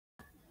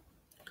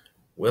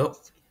Well,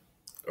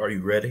 are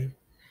you ready?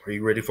 Are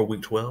you ready for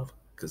week 12?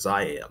 Because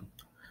I am.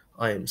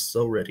 I am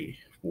so ready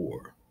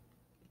for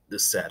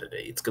this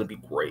Saturday. It's going to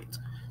be great.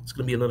 It's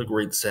going to be another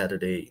great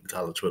Saturday in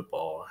college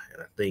football,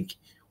 and I think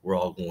we're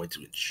all going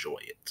to enjoy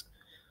it.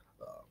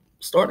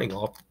 Starting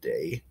off the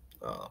day,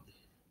 um,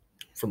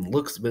 from the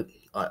looks of it,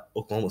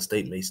 Oklahoma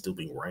State may still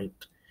be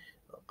ranked.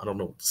 I don't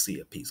know what the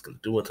CFP is going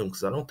to do with them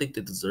because I don't think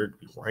they deserve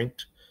to be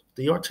ranked.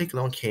 They are taking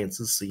on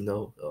Kansas.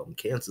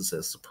 Kansas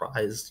has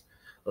surprised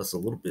us a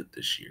little bit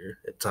this year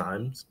at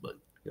times, but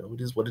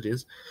it is what it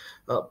is.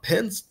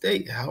 Penn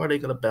State, how are they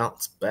going to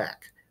bounce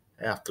back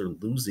after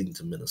losing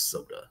to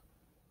Minnesota?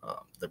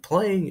 They're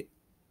playing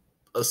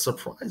a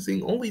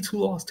surprising only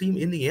two-loss team,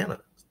 Indiana.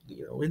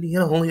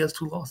 Indiana only has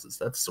two losses.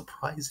 That's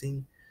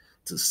surprising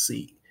to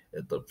see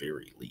at the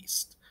very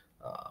least.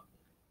 Uh,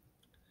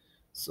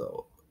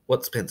 so,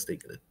 what's Penn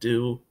State going to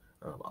do?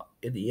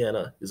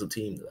 Indiana is a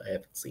team that I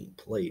haven't seen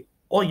play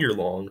all year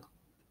long,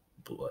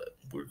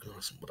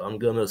 but I'm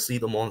gonna see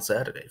them on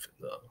Saturday,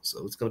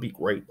 so it's gonna be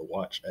great to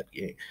watch that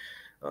game.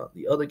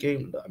 The other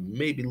game that I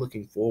may be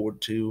looking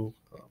forward to,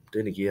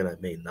 then again I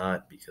may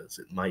not because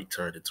it might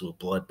turn into a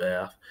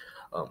bloodbath.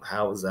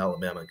 How is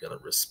Alabama gonna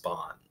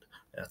respond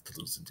after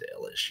losing to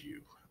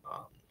LSU?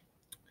 Um,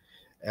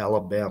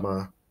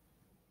 Alabama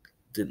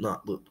did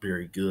not look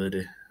very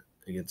good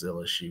against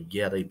LSU.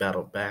 Yeah, they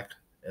battled back,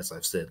 as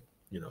I've said,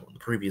 in the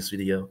previous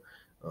video.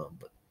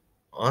 But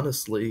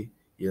honestly,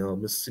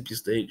 Mississippi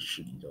State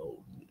should,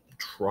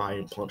 try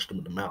and punch them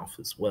in the mouth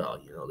as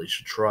well. They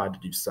should try to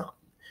do something.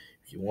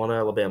 If you want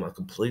Alabama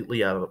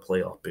completely out of the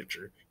playoff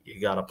picture, you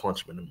gotta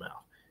punch them in the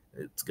mouth.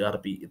 It's gotta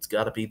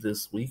be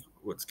this week,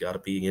 or it's gotta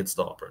be against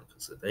Auburn,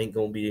 because it ain't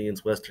gonna be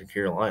against Western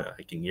Carolina.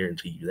 I can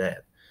guarantee you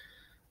that.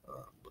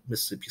 But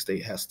Mississippi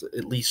State has to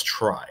at least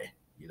try.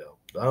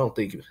 I don't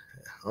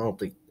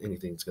think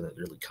anything's gonna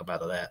really come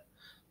out of that.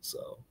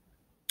 So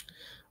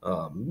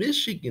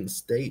Michigan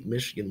State,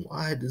 Michigan.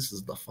 Why this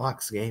is the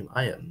Fox game?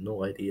 I have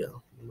no idea.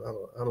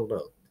 I don't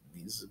know.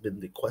 These have been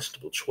the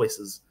questionable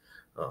choices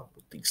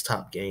with these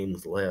top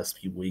games the last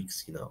few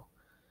weeks.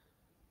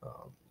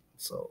 Um,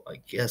 so I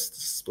guess this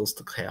is supposed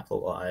to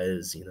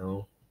capitalize,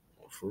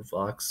 for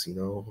Fox,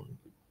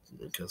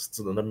 because it's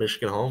another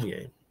Michigan home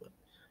game. But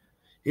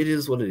it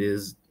is what it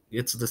is.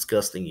 It's a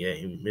disgusting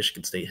game.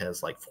 Michigan State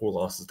has like four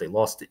losses. They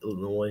lost to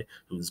Illinois,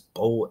 who's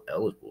bowl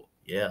eligible.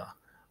 Yeah,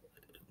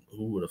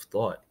 who would have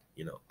thought,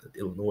 that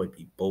Illinois would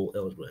be bowl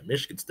eligible at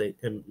Michigan State,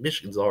 and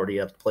Michigan's already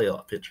at the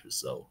playoff picture,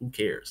 so who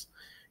cares?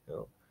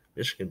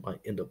 Michigan might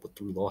end up with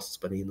three losses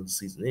by the end of the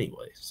season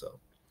anyway. So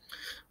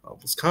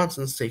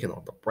Wisconsin's taking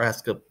on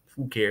Nebraska.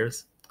 Who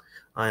cares?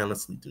 I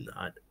honestly do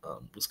not.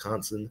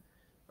 Wisconsin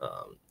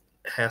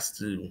has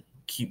to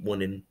keep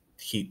winning,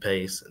 keep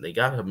pace, and they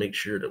got to make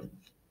sure that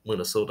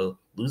Minnesota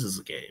loses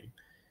a game,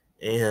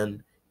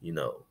 and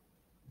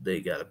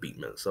they got to beat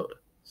Minnesota.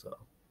 So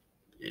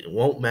it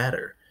won't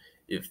matter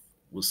if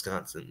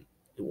Wisconsin.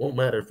 It won't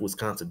matter if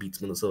Wisconsin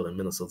beats Minnesota and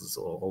Minnesota's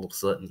all of a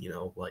sudden,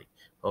 like,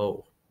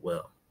 oh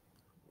well,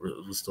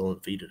 we're still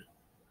undefeated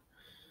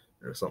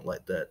or something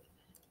like that.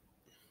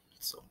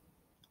 So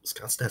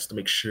Wisconsin has to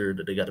make sure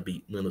that they got to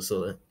beat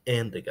Minnesota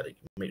and they got to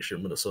make sure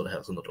Minnesota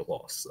has another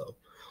loss. So we'll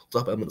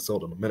talk about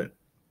Minnesota in a minute.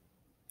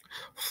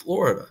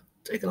 Florida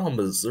taking on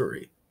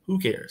Missouri. Who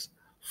cares?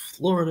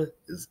 Florida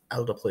is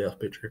out of the playoff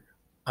picture.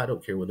 I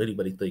don't care what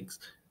anybody thinks.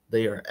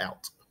 They are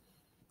out.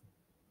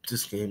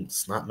 This game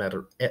does not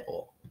matter at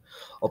all.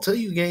 I'll tell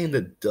you a game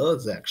that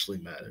does actually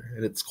matter,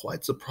 and it's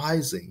quite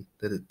surprising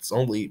that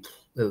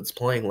it's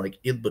playing like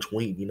in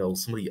between,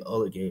 some of the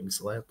other games.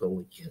 So I have to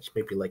only catch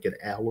maybe like an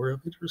hour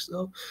of it or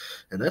so,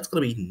 and that's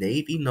going to be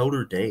Navy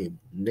Notre Dame.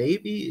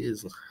 Navy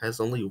has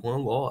only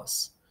one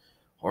loss.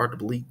 Hard to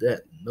believe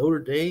that Notre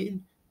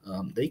Dame.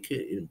 They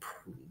could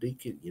improve. They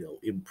could,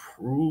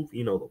 improve,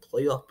 the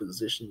playoff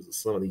positions of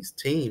some of these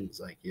teams,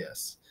 I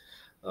guess,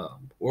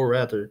 or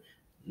rather,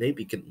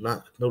 Navy could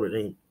knock Notre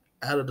Dame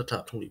out of the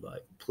top 25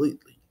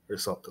 completely or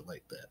something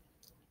like that.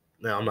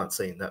 Now, I'm not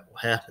saying that will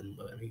happen,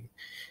 but I mean,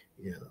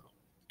 you know,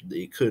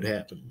 it could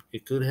happen.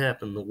 It could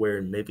happen to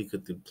where Navy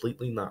could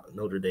completely knock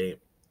Notre Dame,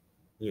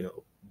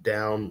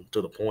 down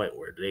to the point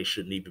where they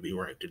shouldn't even be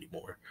ranked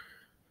anymore.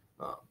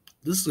 Um,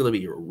 this is going to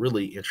be a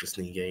really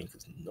interesting game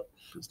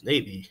because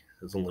Navy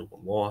has only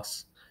one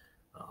loss,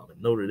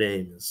 and Notre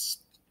Dame is,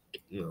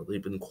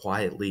 they've been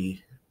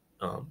quietly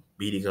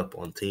beating up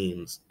on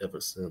teams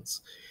ever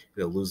since,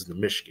 losing to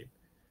Michigan.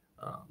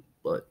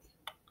 But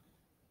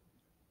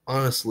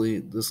honestly,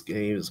 this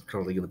game is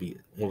probably going to be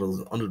one of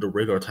those under the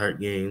radar type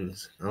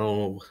games. I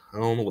don't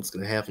know what's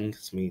going to happen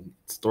because I mean,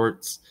 it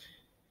starts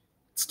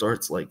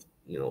like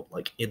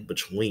like in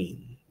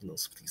between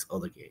some of these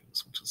other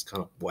games, which is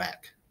kind of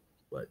whack.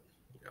 But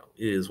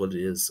it is what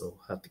it is. So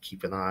I have to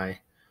keep an eye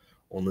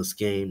on this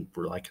game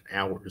for like an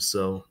hour or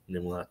so, and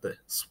then we'll have to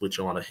switch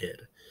on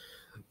ahead.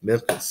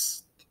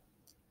 Memphis,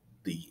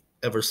 the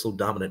ever so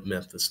dominant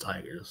Memphis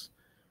Tigers,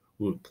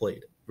 who have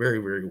played very,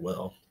 very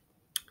well,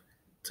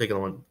 taking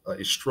on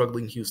a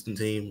struggling Houston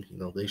team.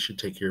 They should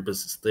take care of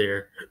business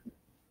there.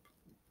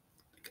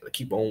 Gotta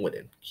keep on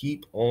winning.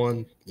 Keep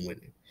on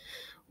winning.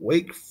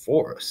 Wake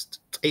Forest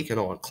taking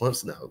on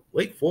Clemson. Now,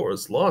 Wake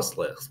Forest lost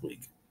last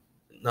week.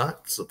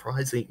 Not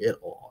surprising at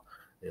all.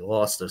 They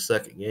lost their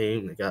second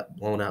game. They got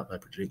blown out by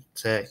Virginia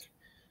Tech.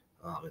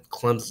 And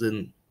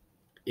Clemson,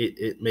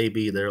 it may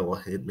be their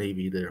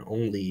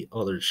only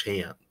other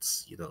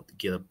chance, to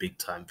get a big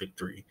time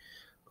victory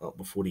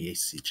before the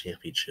ACC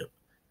championship.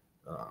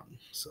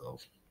 So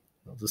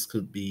this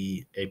could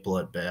be a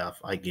bloodbath.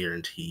 I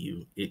guarantee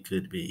you, it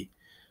could be.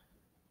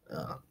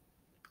 Uh,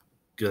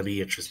 Gonna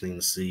be interesting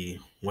to see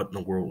what in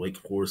the world Wake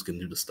Forest can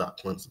do to stop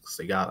Clemson, because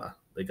they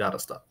gotta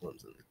stop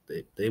Clemson.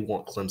 They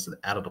want Clemson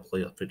out of the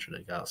playoff picture.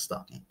 They gotta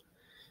stop them.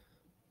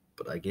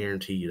 But I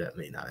guarantee you that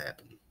may not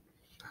happen.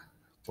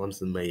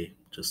 Clemson may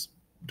just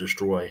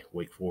destroy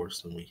Wake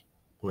Forest, and we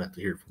won't have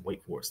to hear from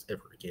Wake Forest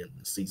ever again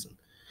this season.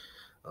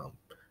 Um,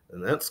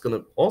 and that's going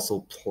to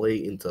also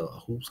play into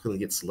who's going to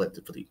get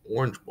selected for the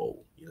Orange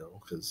Bowl,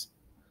 because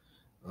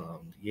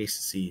the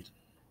ACC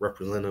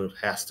representative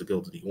has to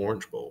go to the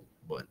Orange Bowl.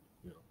 But,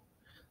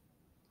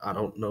 I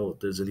don't know if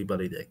there's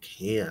anybody that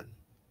can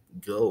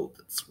go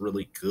that's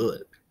really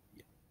good,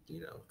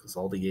 because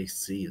all the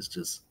ACC is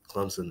just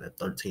Clemson at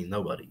 13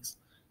 nobodies.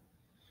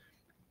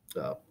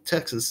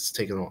 Texas is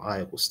taking on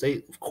Iowa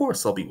State. Of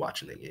course, I'll be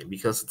watching the game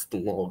because it's the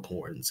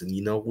Longhorns, and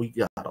we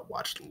gotta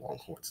watch the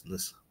Longhorns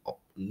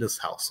in this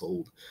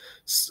household.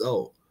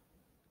 So,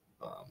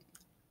 um,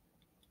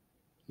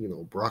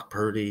 Brock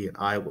Purdy and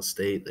Iowa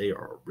State, they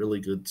are a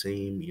really good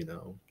team.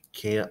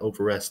 Can't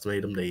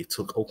overestimate them. They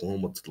took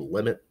Oklahoma to the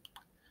limit.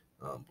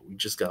 But we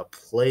just gotta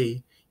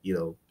play.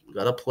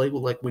 Gotta play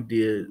with like we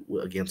did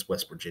against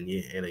West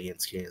Virginia and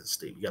against Kansas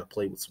State. We gotta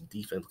play with some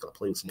defense. Gotta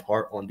play with some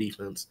heart on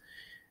defense.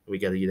 We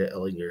got to get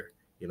Ellinger,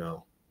 we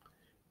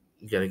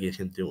got to get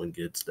him doing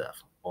good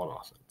stuff on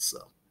offense.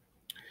 So,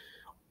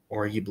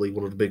 arguably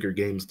one of the bigger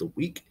games of the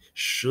week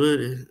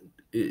should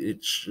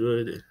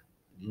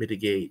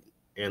mitigate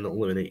and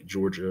eliminate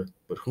Georgia,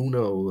 but who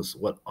knows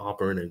what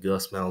Auburn and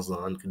Gus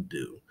Malzahn could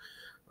do.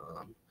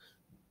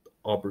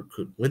 Auburn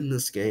could win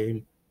this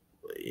game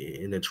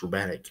in a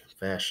dramatic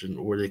fashion,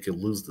 or they could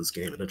lose this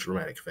game in a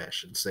dramatic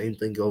fashion. Same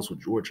thing goes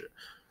with Georgia.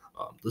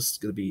 This is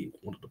going to be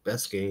one of the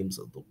best games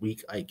of the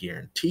week, I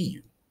guarantee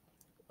you.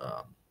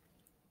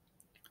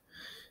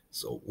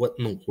 So what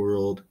in the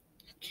world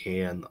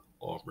can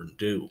Auburn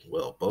do?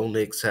 Well, Bo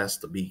Nix has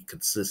to be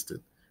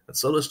consistent, and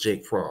so does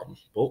Jake Fromm.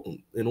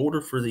 In order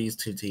for these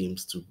two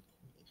teams to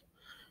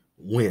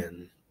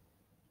win,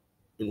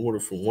 in order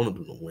for one of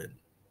them to win,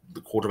 the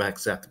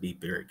quarterbacks have to be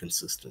very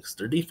consistent, because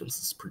their defense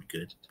is pretty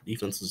good.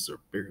 Defenses are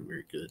very,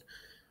 very good.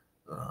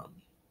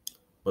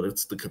 But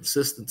it's the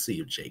consistency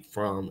of Jake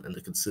Fromm and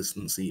the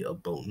consistency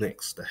of Bo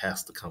Nix that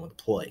has to come into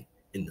play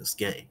in this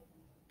game.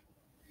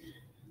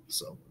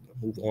 So we're going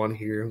to move on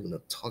here. I'm going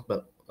to talk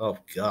about,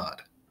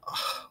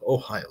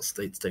 Ohio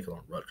State's taking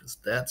on Rutgers.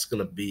 That's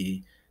going to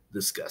be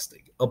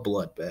disgusting. A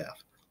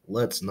bloodbath.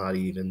 Let's not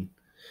even.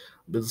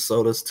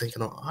 Minnesota's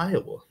taking on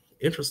Iowa.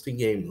 Interesting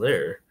game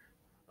there.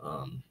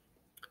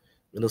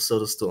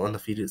 Minnesota's still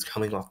undefeated. It's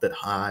coming off that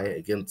high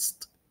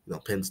against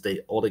Penn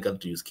State. All they got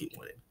to do is keep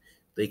winning.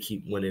 They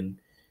keep winning.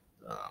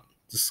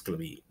 This is going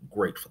to be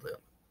great for them.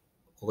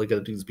 All they got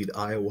to do is beat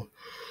Iowa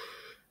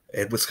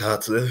and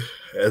Wisconsin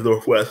and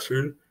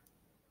Northwestern.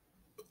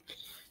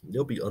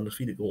 They'll be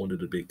undefeated going to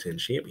the Big Ten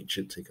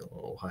Championship, taking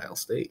on Ohio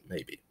State,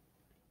 maybe.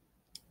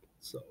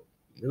 So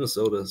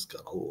Minnesota's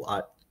got a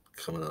lot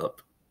coming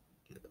up.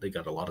 They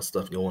got a lot of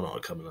stuff going on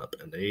coming up,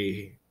 and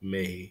they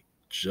may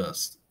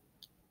just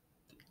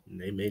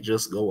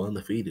go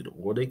undefeated,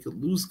 or they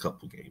could lose a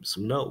couple games.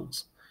 Who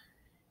knows?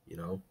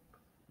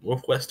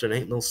 Northwestern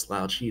ain't no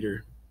slouch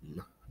either.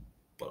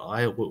 But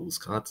Iowa,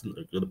 Wisconsin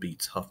are going to be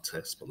tough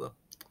tests for them,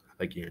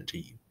 I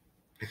guarantee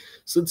you.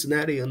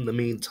 Cincinnati, in the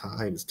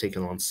meantime, is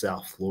taking on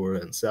South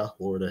Florida, and South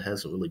Florida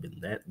hasn't really been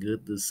that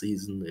good this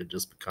season. They've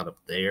just been kind of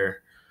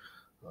there.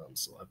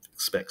 So I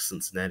expect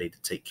Cincinnati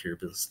to take care of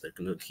business. They're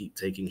going to keep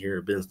taking care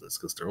of business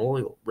because their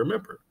only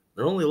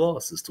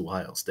loss is to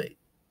Ohio State.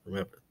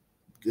 Remember,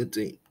 good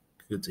team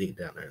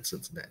down there in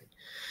Cincinnati.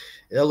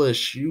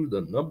 LSU,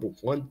 the number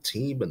one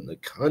team in the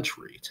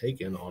country,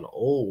 taking on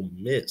Ole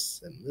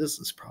Miss, and this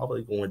is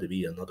probably going to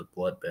be another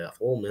bloodbath.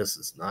 Ole Miss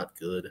is not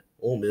good.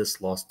 Ole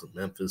Miss lost to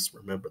Memphis.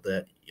 Remember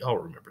that. Y'all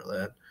remember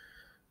that.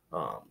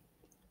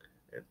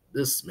 And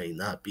this may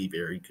not be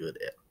very good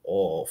at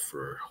all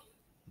for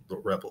the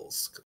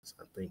Rebels, because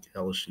I think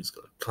LSU's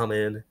going to come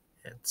in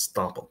and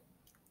stomp them.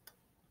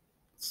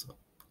 So,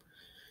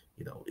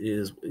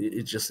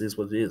 it just is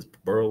what it is.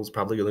 Burrow's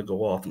probably going to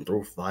go off and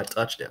throw 5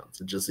 touchdowns.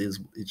 It just is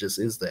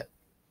that.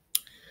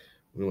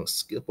 We're going to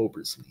skip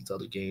over some of these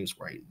other games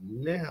right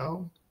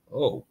now.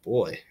 Oh,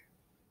 boy.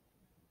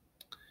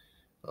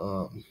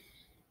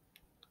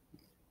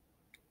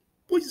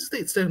 Boise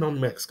State's taking on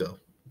New Mexico.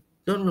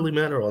 Doesn't really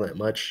matter all that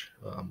much.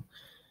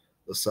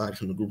 Aside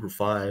from the Group of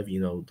 5,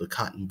 the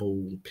Cotton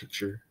Bowl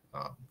picture.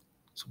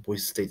 So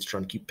Boise State's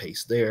trying to keep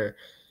pace there.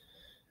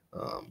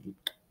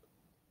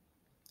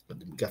 But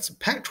we got some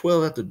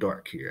Pac-12 after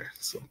dark here.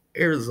 So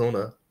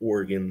Arizona,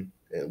 Oregon,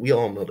 And we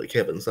all know that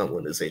Kevin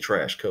Sumlin is a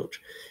trash coach.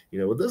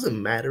 It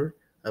doesn't matter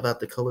about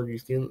the color of your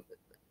skin.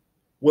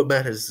 What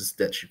matters is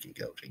that you can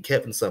coach, and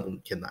Kevin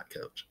Sumlin cannot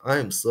coach. I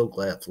am so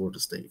glad Florida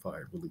State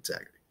fired Willie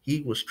Taggart.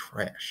 He was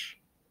trash.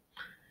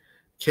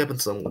 Kevin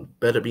Sumlin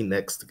better be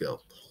next to go,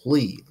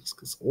 please,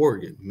 because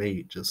Oregon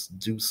may just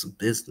do some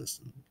business.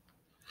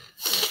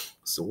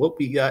 So what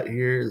we got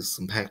here is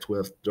some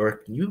Pac-12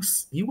 dark.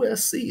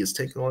 USC is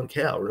taking on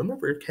Cal.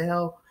 Remember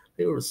Cal?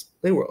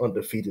 They were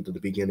undefeated at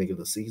the beginning of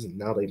the season.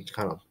 Now they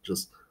kind of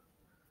just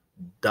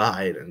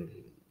died and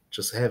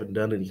just haven't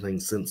done anything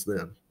since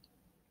then.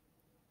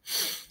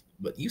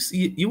 But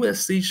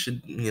USC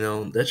should,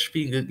 that should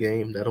be a good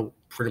game. That'll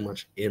pretty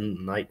much end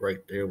the night right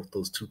there with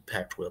those two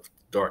Pac-12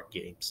 dark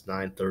games,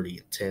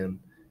 9:30 and 10,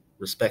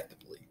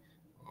 respectively,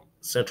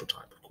 Central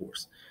Time, of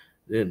course.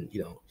 Then,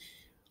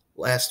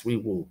 last we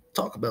will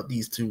talk about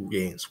these two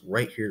games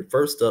right here.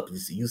 First up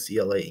is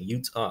UCLA and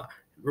Utah.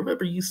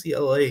 Remember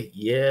UCLA?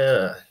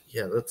 Yeah,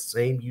 that's the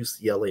same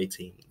UCLA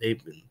team.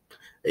 They've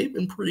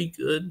been pretty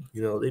good.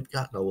 They've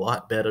gotten a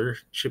lot better.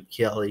 Chip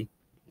Kelly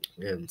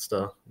and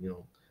stuff.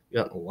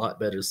 Gotten a lot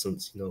better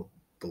since the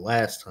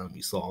last time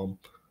we saw them.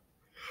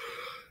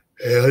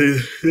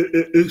 And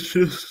it's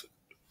just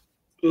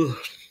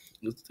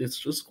it's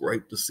just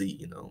great to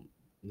see.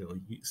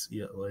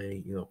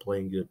 UCLA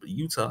playing good, but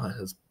Utah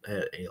has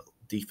had a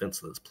defense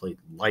that's played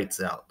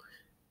lights out,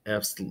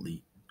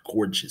 absolutely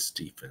gorgeous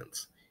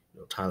defense.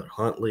 Tyler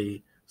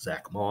Huntley,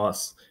 Zach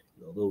Moss,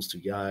 those two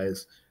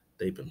guys,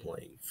 they've been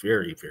playing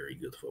very, very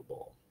good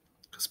football.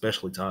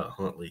 Especially Tyler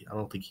Huntley. I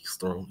don't think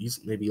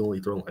he's maybe only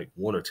thrown like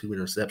one or two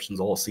interceptions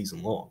all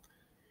season long.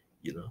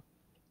 And,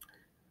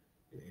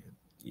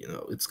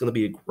 it's going to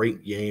be a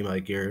great game, I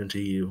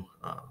guarantee you.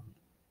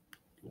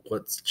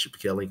 What's Chip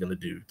Kelly going to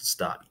do to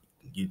stop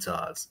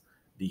Utah's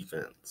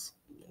defense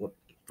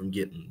from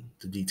getting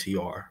to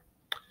DTR?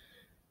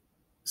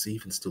 Is he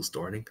even still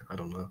starting? I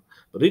don't know.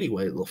 But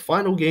anyway, the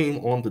final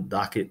game on the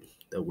docket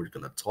that we're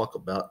going to talk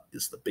about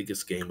is the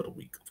biggest game of the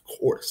week. Of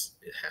course,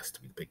 it has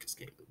to be the biggest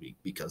game of the week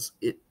because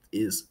it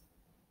is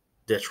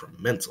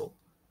detrimental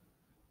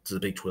to the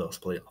Big 12's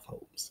playoff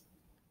hopes,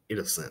 in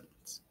a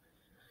sense.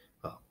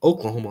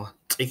 Oklahoma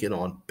taking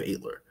on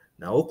Baylor.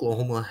 Now,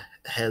 Oklahoma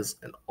has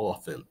an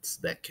offense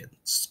that can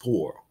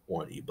score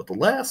on you, but the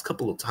last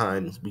couple of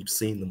times we've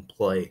seen them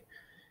play,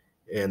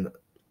 and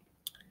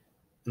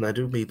I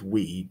do mean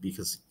we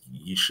because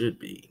you should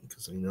be,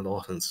 because that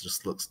offense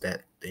just looks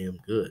that damn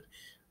good.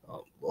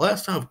 The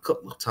last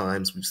couple of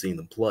times we've seen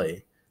them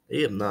play,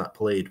 they have not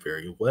played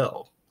very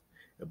well.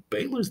 And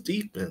Baylor's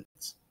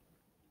defense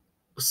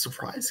has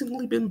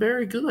surprisingly been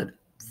very good.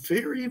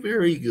 Very,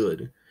 very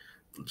good.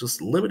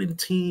 Just limiting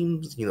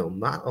teams,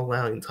 not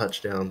allowing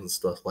touchdowns and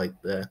stuff like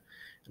that.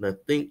 And I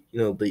think,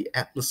 the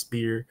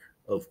atmosphere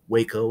of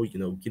Waco,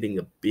 getting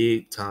a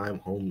big time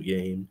home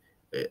game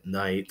at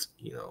night,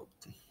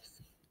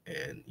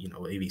 and,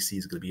 ABC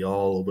is going to be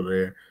all over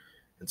there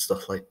and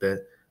stuff like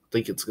that. I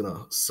think it's going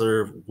to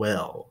serve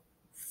well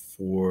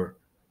for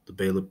the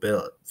Baylor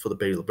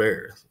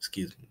Bears.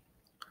 Excuse me.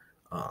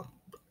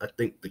 I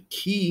think the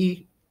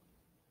key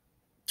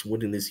to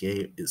winning this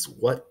game is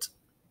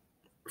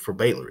for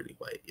Baylor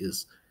anyway,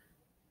 is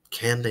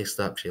can they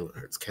stop Jalen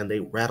Hurts? Can they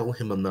rattle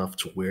him enough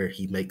to where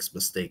he makes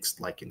mistakes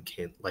like in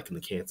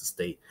the Kansas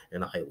State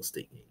and Iowa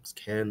State games?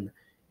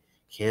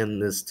 Can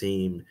this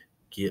team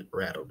get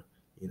rattled?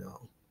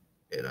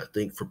 And I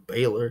think for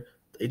Baylor,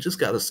 they just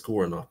got to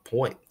score enough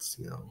points.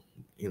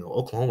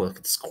 Oklahoma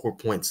could score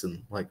points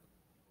in like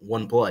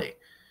one play.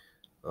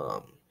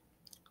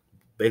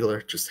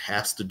 Baylor just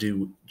has to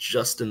do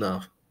just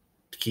enough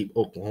to keep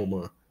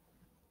Oklahoma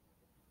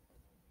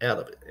out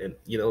of it. And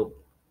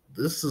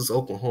this is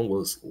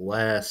Oklahoma's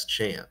last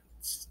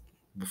chance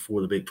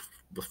before the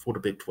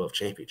Big 12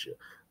 championship.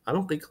 I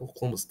don't think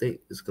Oklahoma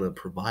State is going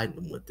to provide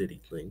them with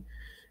anything.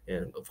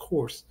 And of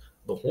course,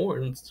 the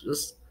Horns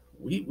just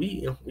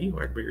we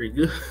aren't very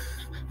good.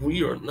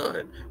 We are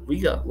not.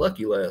 We got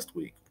lucky last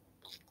week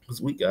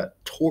because we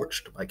got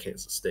torched by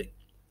Kansas State.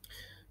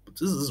 But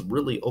this is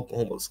really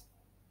Oklahoma's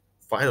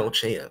final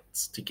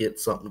chance to get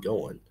something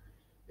going.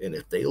 And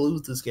if they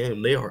lose this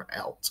game, they are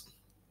out.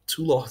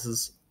 2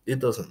 losses, it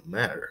doesn't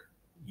matter.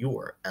 You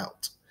are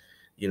out.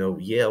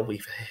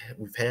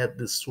 We've had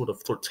this sort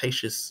of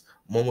flirtatious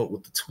moment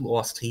with the 2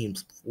 loss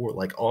teams before,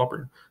 like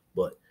Auburn,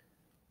 but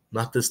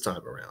not this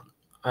time around.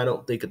 I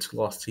don't think a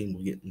 2-loss team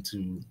will get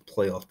into the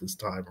playoff this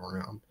time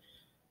around.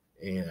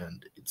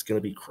 And it's going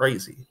to be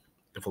crazy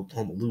if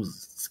Oklahoma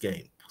loses this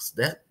game. Because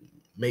that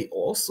may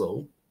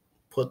also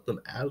put them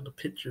out of the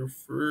picture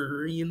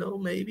for,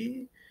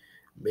 maybe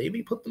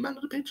put them out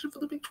of the picture for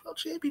the Big 12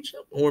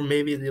 championship. Or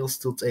maybe they'll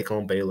still take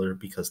on Baylor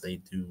because they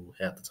do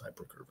have the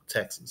tiebreaker for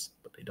Texas.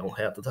 But they don't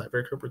have the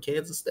tiebreaker for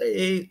Kansas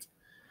State.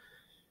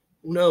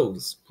 Who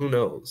knows?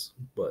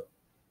 But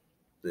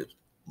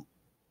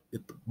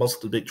if most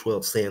of the Big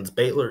 12 sans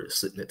Baylor is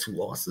sitting at 2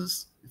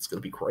 losses, it's going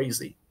to be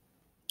crazy.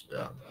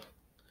 So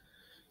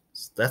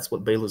that's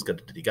what Baylor's got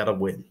to do. They got to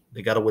win.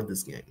 They got to win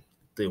this game.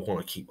 They want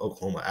to keep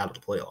Oklahoma out of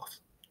the playoffs.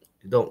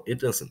 It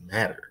doesn't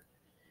matter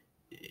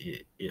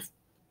if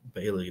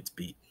Baylor gets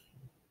beat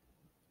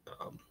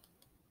um,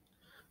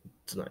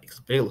 tonight. Because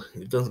Baylor,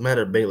 it doesn't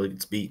matter if Baylor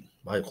gets beat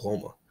by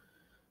Oklahoma,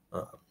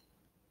 uh,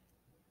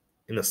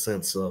 in a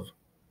sense of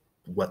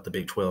what the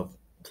Big 12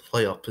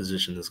 playoff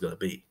position is going to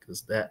be,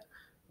 because that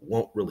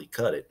won't really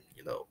cut it.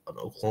 An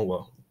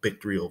Oklahoma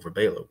victory over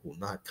Baylor will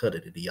not cut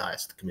it in the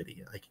eyes of the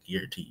committee. I can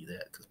guarantee you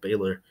that, because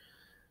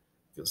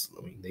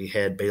they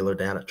had Baylor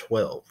down at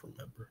 12,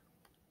 remember,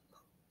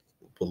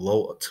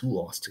 below a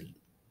two-loss team,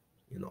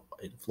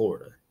 in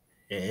Florida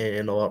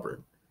and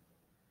Auburn.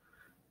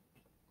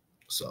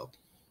 So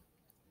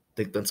I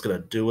think that's going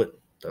to do it.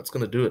 That's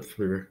going to do it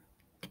for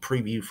the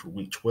preview for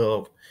Week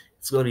 12.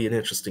 It's going to be an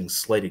interesting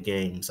slate of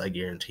games, I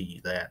guarantee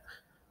you that.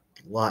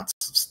 Lots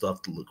of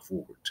stuff to look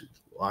forward to.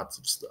 Lots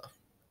of stuff.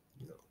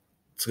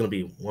 It's going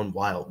to be one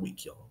wild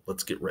week, y'all.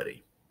 Let's get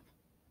ready.